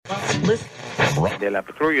De la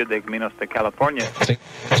patrulla de Caminos de California.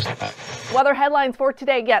 Weather headlines for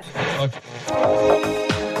today, yes.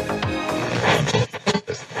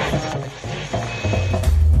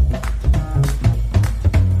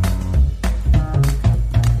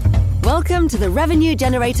 Welcome to the Revenue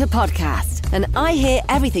Generator Podcast, an I Hear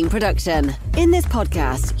Everything production. In this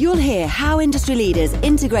podcast, you'll hear how industry leaders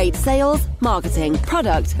integrate sales, marketing,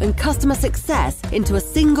 product, and customer success into a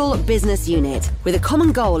single business unit with a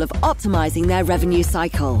common goal of optimizing their revenue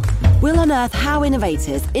cycle. We'll unearth how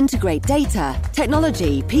innovators integrate data,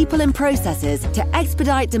 technology, people, and processes to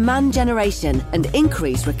expedite demand generation and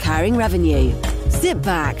increase recurring revenue. Sit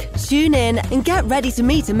back, tune in, and get ready to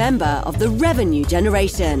meet a member of the revenue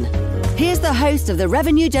generation. Here's the host of the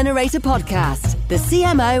Revenue Generator Podcast, the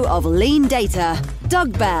CMO of Lean Data,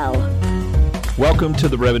 Doug Bell. Welcome to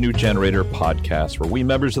the Revenue Generator Podcast, where we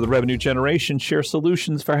members of the Revenue Generation share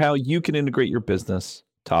solutions for how you can integrate your business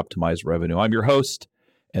to optimize revenue. I'm your host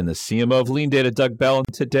and the CMO of Lean Data, Doug Bell,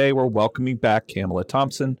 and today we're welcoming back Camela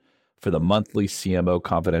Thompson for the monthly CMO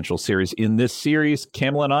Confidential series. In this series,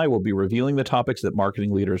 Camela and I will be revealing the topics that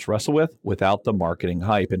marketing leaders wrestle with without the marketing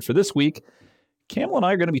hype. And for this week, Camela and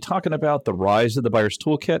I are going to be talking about the rise of the buyer's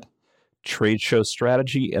toolkit, trade show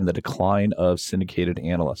strategy, and the decline of syndicated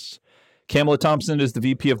analysts. Camela Thompson is the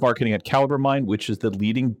VP of Marketing at CaliberMind, which is the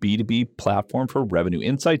leading B2B platform for revenue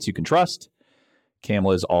insights you can trust.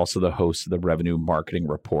 Camela is also the host of the Revenue Marketing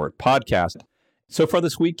Report podcast. So far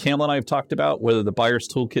this week, Camela and I have talked about whether the buyer's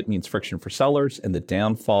toolkit means friction for sellers and the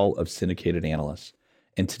downfall of syndicated analysts.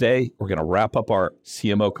 And today, we're going to wrap up our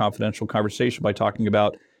CMO Confidential conversation by talking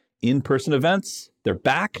about in-person events. They're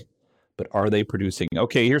back, but are they producing?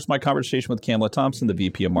 Okay, here's my conversation with Camela Thompson, the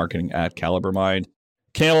VP of Marketing at CaliberMind.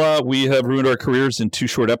 Camela, we have ruined our careers in 2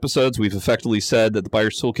 short episodes. We've effectively said that the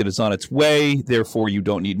buyer's toolkit is on its way. Therefore, you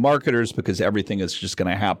don't need marketers because everything is just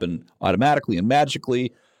going to happen automatically and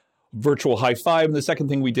magically. Virtual high five. And the second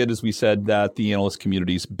thing we did is we said that the analyst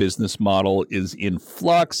community's business model is in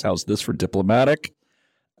flux. How's this for diplomatic?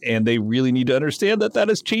 And they really need to understand that that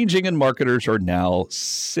is changing and marketers are now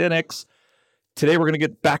cynics. Today, we're going to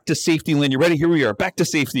get back to safety land. You ready? Here we are, back to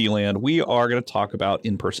safety land. We are going to talk about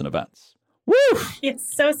in-person events. Woo!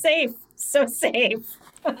 It's so safe. So safe.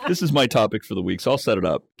 This is my topic for the week, so I'll set it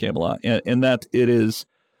up, Camela, and that it is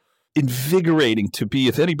invigorating to be,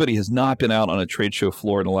 if anybody has not been out on a trade show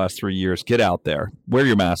floor in the last 3 years, get out there. Wear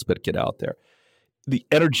your mask, but get out there. The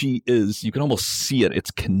energy is, you can almost see it. It's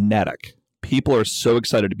kinetic. People are so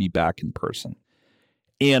excited to be back in person.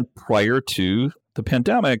 And prior to the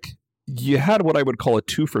pandemic, you had what I would call a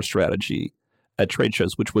twofer strategy at trade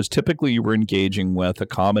shows, which was typically you were engaging with a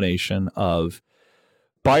combination of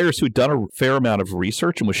buyers who'd done a fair amount of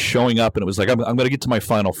research and was showing up, and it was like, I'm going to get to my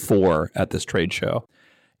final 4 at this trade show.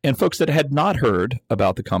 And folks that had not heard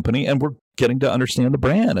about the company and were getting to understand the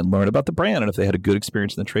brand and learn about the brand. And if they had a good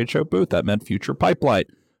experience in the trade show booth, that meant future pipeline.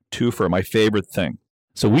 Twofer, my favorite thing.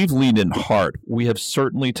 So we've leaned in hard. We have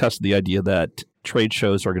certainly tested the idea that trade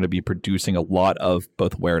shows are going to be producing a lot of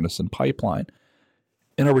both awareness and pipeline.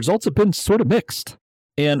 And our results have been sort of mixed.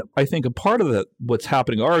 And I think a part of what's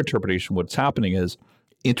happening, our interpretation, what's happening is,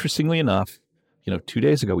 interestingly enough, 2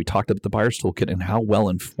 days ago, we talked about the buyer's toolkit and how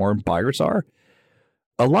well-informed buyers are.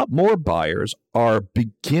 A lot more buyers are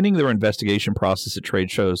beginning their investigation process at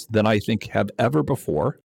trade shows than I think have ever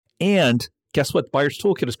before. And guess what? Buyer's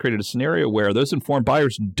Toolkit has created a scenario where those informed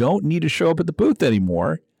buyers don't need to show up at the booth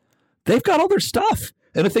anymore. They've got all their stuff.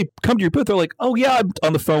 And if they come to your booth, they're like, oh, yeah, I'm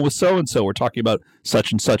on the phone with so-and-so. We're talking about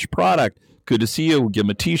such and such product. Good to see you. We'll give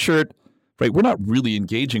them a T-shirt. Right? We're not really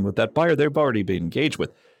engaging with that buyer. They've already been engaged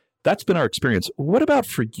with. That's been our experience. What about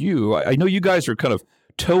for you? I know you guys are kind of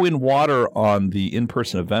toe in water on the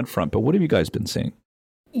in-person event front, but what have you guys been seeing?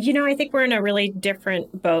 I think we're in a really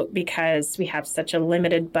different boat because we have such a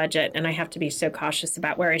limited budget and I have to be so cautious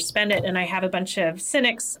about where I spend it. And I have a bunch of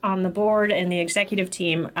cynics on the board and the executive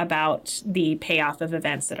team about the payoff of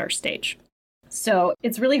events at our stage. So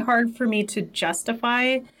it's really hard for me to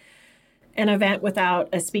justify an event without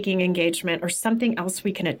a speaking engagement or something else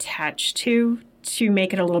we can attach to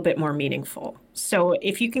make it a little bit more meaningful. So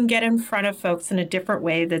if you can get in front of folks in a different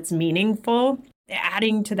way that's meaningful,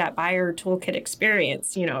 adding to that buyer toolkit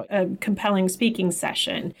experience, a compelling speaking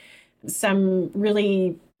session, some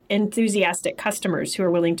really enthusiastic customers who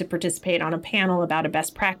are willing to participate on a panel about a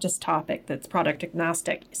best practice topic that's product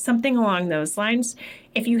agnostic, something along those lines.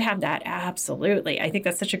 If you have that, absolutely. I think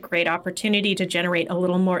that's such a great opportunity to generate a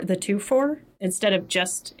little more the 2-4 instead of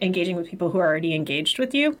just engaging with people who are already engaged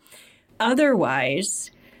with you.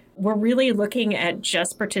 Otherwise, we're really looking at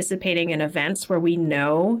just participating in events where we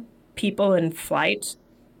know people in flight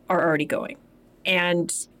are already going.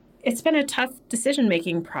 And it's been a tough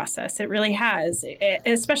decision-making process. It really has,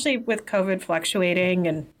 especially with COVID fluctuating.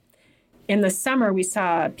 And in the summer, we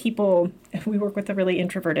saw people, we work with a really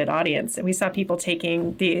introverted audience, and we saw people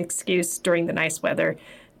taking the excuse during the nice weather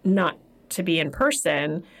not to be in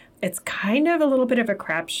person. It's kind of a little bit of a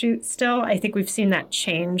crapshoot still. I think we've seen that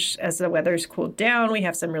change as the weather's cooled down. We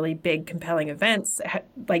have some really big, compelling events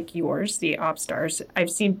like yours, the OpStars.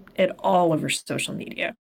 I've seen it all over social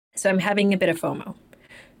media. So I'm having a bit of FOMO.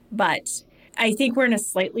 But I think we're in a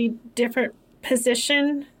slightly different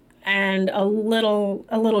position and a little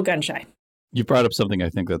gun shy. You brought up something I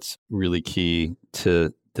think that's really key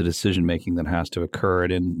to the decision making that has to occur.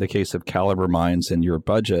 And in the case of CaliberMinds and your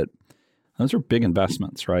budget, those are big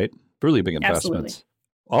investments, right? Really big investments. Absolutely.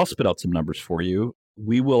 I'll spit out some numbers for you.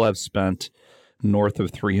 We will have spent north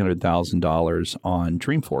of $300,000 on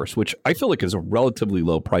Dreamforce, which I feel like is a relatively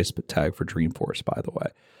low price tag for Dreamforce, by the way.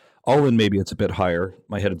 All in, maybe it's a bit higher.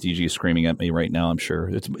 My head of DG is screaming at me right now, I'm sure.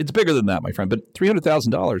 It's bigger than that, my friend. But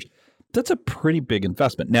 $300,000, that's a pretty big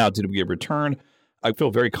investment. Now, did we get a return? I feel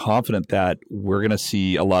very confident that we're going to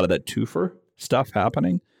see a lot of that twofer stuff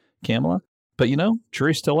happening, Camela. But,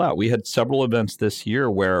 jury's still out. We had several events this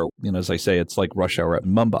year where, as I say, it's like rush hour at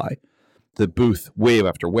Mumbai. The booth, wave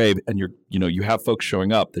after wave, and you have folks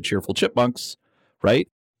showing up, the cheerful chipmunks, right?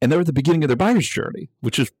 And they're at the beginning of their buyer's journey,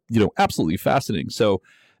 which is, absolutely fascinating. So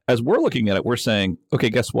as we're looking at it, we're saying,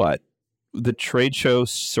 okay, guess what? The trade show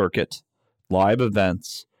circuit, live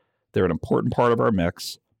events, they're an important part of our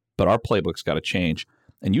mix, but our playbook's got to change.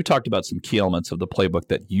 And you talked about some key elements of the playbook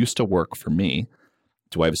that used to work for me.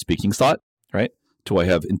 Do I have a speaking slot? Right? Do I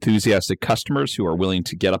have enthusiastic customers who are willing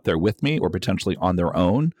to get up there with me or potentially on their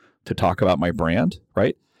own to talk about my brand?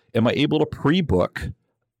 Right? Am I able to pre-book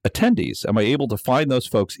attendees? Am I able to find those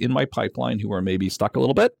folks in my pipeline who are maybe stuck a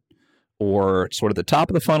little bit or sort of the top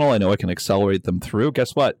of the funnel? I know I can accelerate them through.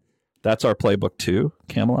 Guess what? That's our playbook too,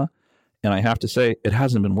 Camela. And I have to say, it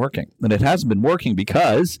hasn't been working. And it hasn't been working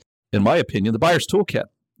because, in my opinion, the buyer's toolkit.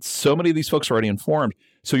 So many of these folks are already informed.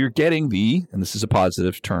 So you're getting and this is a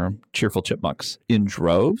positive term, cheerful chipmunks in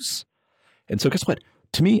droves. And so guess what?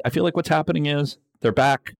 To me, I feel like what's happening is they're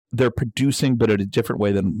back. They're producing, but in a different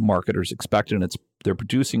way than marketers expected. And they're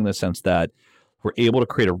producing in the sense that we're able to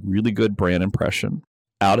create a really good brand impression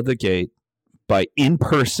out of the gate by in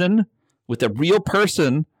person with a real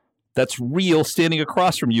person that's real standing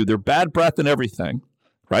across from you. Their bad breath and everything,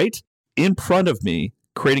 right? In front of me,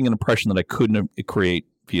 creating an impression that I couldn't create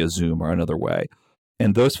via Zoom or another way.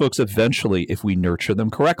 And those folks eventually, if we nurture them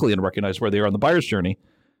correctly and recognize where they are on the buyer's journey,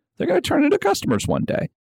 they're going to turn into customers one day.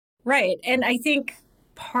 Right. And I think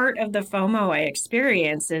part of the FOMO I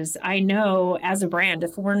experience is I know as a brand,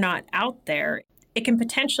 if we're not out there, it can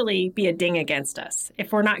potentially be a ding against us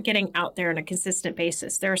if we're not getting out there on a consistent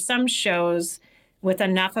basis. There are some shows with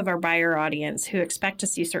enough of our buyer audience who expect to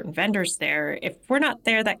see certain vendors there. If we're not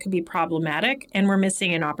there, that could be problematic, and we're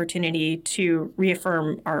missing an opportunity to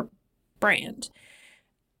reaffirm our brand.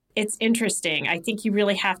 It's interesting. I think you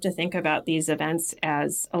really have to think about these events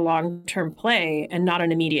as a long-term play and not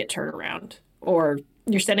an immediate turnaround, or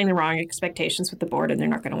you're setting the wrong expectations with the board and they're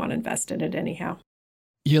not going to want to invest in it anyhow.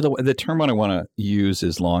 Yeah, the term I want to use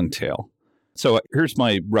is long tail. So here's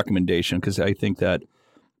my recommendation, because I think that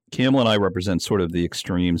Camela and I represent sort of the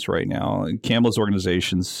extremes right now. Camela's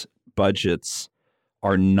organization's budgets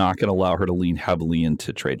are not going to allow her to lean heavily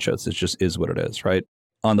into trade shows. It just is what it is, right?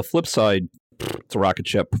 On the flip side, it's a rocket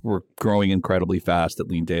ship. We're growing incredibly fast at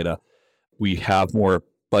Lean Data. We have more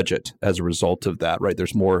budget as a result of that, right?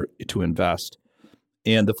 There's more to invest.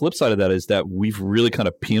 And the flip side of that is that we've really kind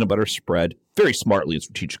of peanut butter spread, very smartly and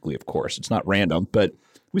strategically, of course. It's not random, but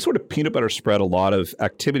we sort of peanut butter spread a lot of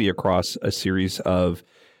activity across a series of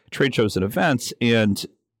trade shows and events. And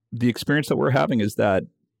the experience that we're having is that,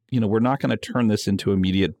 we're not going to turn this into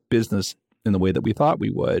immediate business in the way that we thought we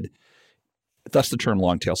would. That's the term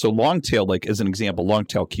long tail. So long tail, like as an example, long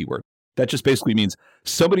tail keyword. That just basically means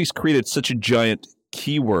somebody's created such a giant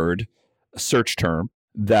keyword search term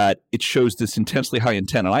that it shows this intensely high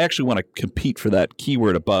intent. And I actually want to compete for that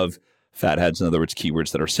keyword above fatheads. In other words,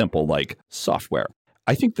 keywords that are simple like software.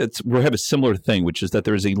 I think we have a similar thing, which is that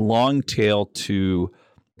there is a long tail to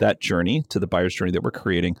that journey, to the buyer's journey that we're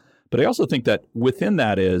creating. But I also think that within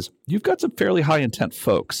that is you've got some fairly high intent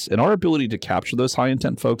folks, and our ability to capture those high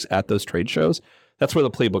intent folks at those trade shows, that's where the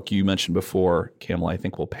playbook you mentioned before, Camela, I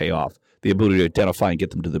think will pay off. The ability to identify and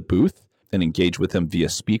get them to the booth and engage with them via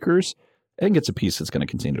speakers, I think it's a piece that's going to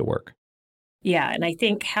continue to work. Yeah, and I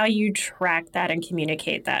think how you track that and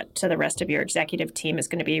communicate that to the rest of your executive team is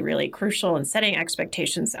going to be really crucial in setting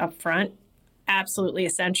expectations up front absolutely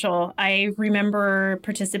essential. I remember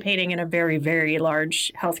participating in a very, very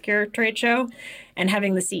large healthcare trade show and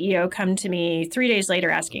having the CEO come to me 3 days later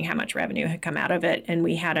asking how much revenue had come out of it. And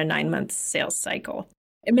we had a 9-month sales cycle.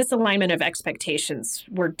 A misalignment of expectations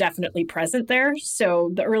were definitely present there.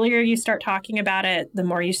 So the earlier you start talking about it, the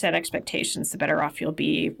more you set expectations, the better off you'll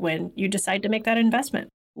be when you decide to make that investment.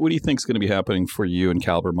 What do you think is going to be happening for you and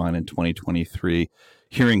CaliberMind in 2023?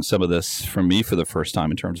 Hearing some of this from me for the first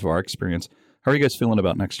time in terms of our experience, how are you guys feeling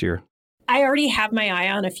about next year? I already have my eye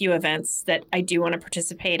on a few events that I do want to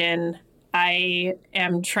participate in. I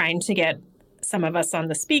am trying to get some of us on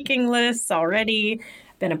the speaking lists already,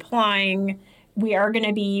 been applying. We are going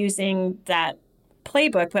to be using that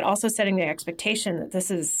playbook, but also setting the expectation that this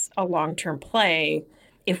is a long-term play.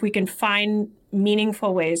 If we can find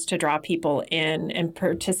meaningful ways to draw people in and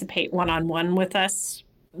participate one-on-one with us,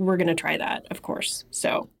 we're going to try that, of course.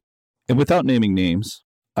 And without naming names,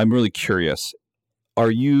 I'm really curious. Are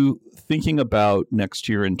you thinking about next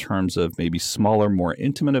year in terms of maybe smaller, more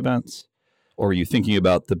intimate events? Or are you thinking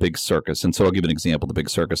about the big circus? And so I'll give an example, the big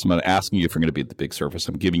circus. I'm not asking you if you're going to be at the big circus.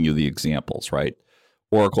 I'm giving you the examples, right?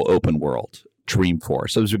 Oracle Open World,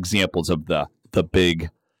 Dreamforce. Those are examples of the big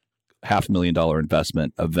 $500,000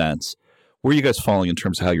 investment events. Where are you guys falling in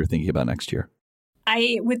terms of how you're thinking about next year?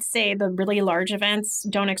 I would say the really large events,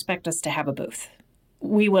 don't expect us to have a booth.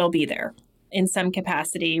 We will be there in some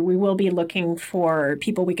capacity. We will be looking for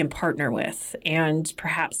people we can partner with and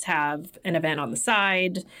perhaps have an event on the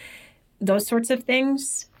side, those sorts of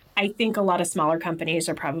things. I think a lot of smaller companies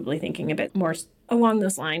are probably thinking a bit more along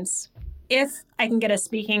those lines. If I can get a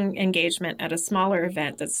speaking engagement at a smaller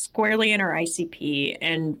event that's squarely in our ICP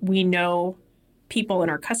and we know people in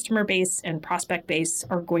our customer base and prospect base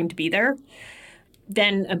are going to be there,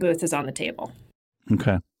 then a booth is on the table.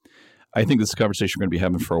 Okay. I think this is a conversation we're going to be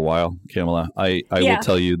having for a while, Camela. I will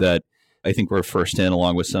tell you that I think we're first in,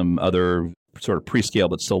 along with some other sort of pre-scale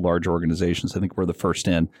but still large organizations. I think we're the first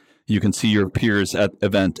in. You can see your peers at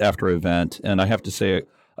event after event. And I have to say,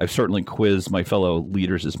 I've certainly quizzed my fellow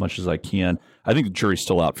leaders as much as I can. I think the jury's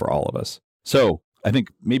still out for all of us. So I think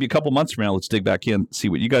maybe a couple months from now, let's dig back in, see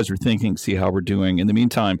what you guys are thinking, see how we're doing. In the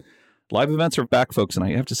meantime, live events are back, folks. And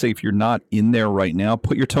I have to say, if you're not in there right now,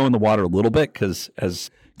 put your toe in the water a little bit, because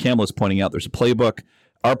as Camela's pointing out, there's a playbook.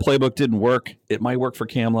 Our playbook didn't work. It might work for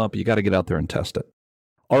Camela, but you got to get out there and test it.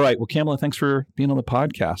 All right. Well, Camela, thanks for being on the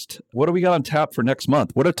podcast. What do we got on tap for next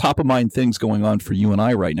month? What are top of mind things going on for you and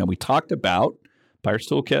I right now? We talked about Buyer's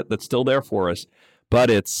Toolkit. That's still there for us, but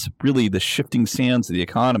it's really the shifting sands of the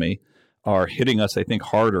economy are hitting us, I think,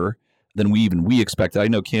 harder than we expected. I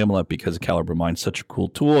know Camela, because of CaliberMind, such a cool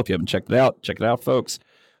tool. If you haven't checked it out, check it out, folks.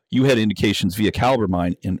 You had indications via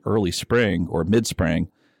CaliberMind in early spring or mid-spring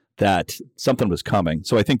that something was coming.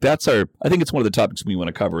 So I think it's one of the topics we want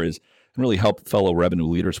to cover is and really help fellow revenue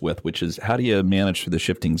leaders with, which is how do you manage through the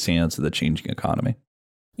shifting sands of the changing economy?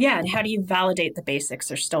 Yeah, and how do you validate the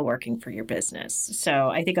basics are still working for your business? So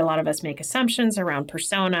I think a lot of us make assumptions around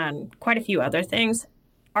persona and quite a few other things.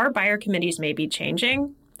 Our buyer committees may be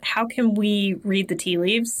changing. How can we read the tea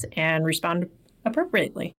leaves and respond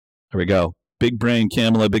appropriately? There we go. Big brain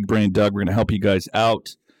Camela, big brain Doug. We're going to help you guys out.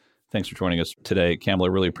 Thanks for joining us today,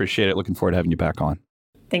 Camela. Really appreciate it. Looking forward to having you back on.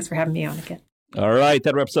 Thanks for having me on again. All right.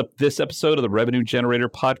 That wraps up this episode of the Revenue Generator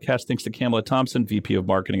Podcast. Thanks to Camela Thompson, VP of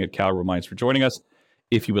Marketing at CaliberMind, for joining us.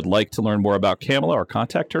 If you would like to learn more about Camela or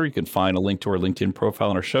contact her, you can find a link to her LinkedIn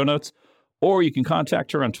profile in our show notes, or you can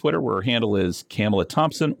contact her on Twitter, where her handle is Camela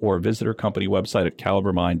Thompson, or visit her company website at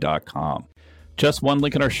CaliberMind.com. Just one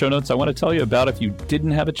link in our show notes I want to tell you about. If you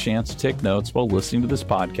didn't have a chance to take notes while listening to this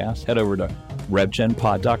podcast, head over to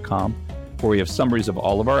RevGenPod.com, where we have summaries of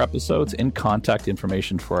all of our episodes and contact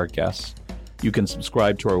information for our guests. You can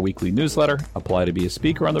subscribe to our weekly newsletter, apply to be a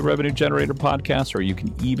speaker on the Revenue Generator Podcast, or you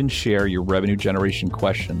can even share your revenue generation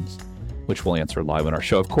questions, which we'll answer live on our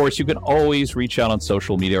show. Of course, you can always reach out on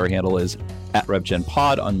social media. Our handle is at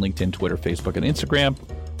RevGenPod on LinkedIn, Twitter, Facebook, and Instagram.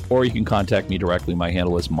 Or you can contact me directly. My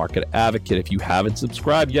handle is Market Advocate. If you haven't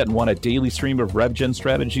subscribed yet and want a daily stream of RevGen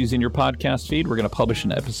strategies in your podcast feed, we're going to publish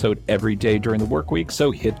an episode every day during the work week.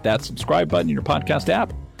 So hit that subscribe button in your podcast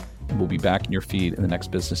app, and we'll be back in your feed in the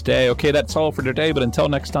next business day. Okay, that's all for today. But until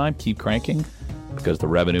next time, keep cranking, because the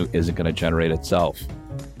revenue isn't going to generate itself.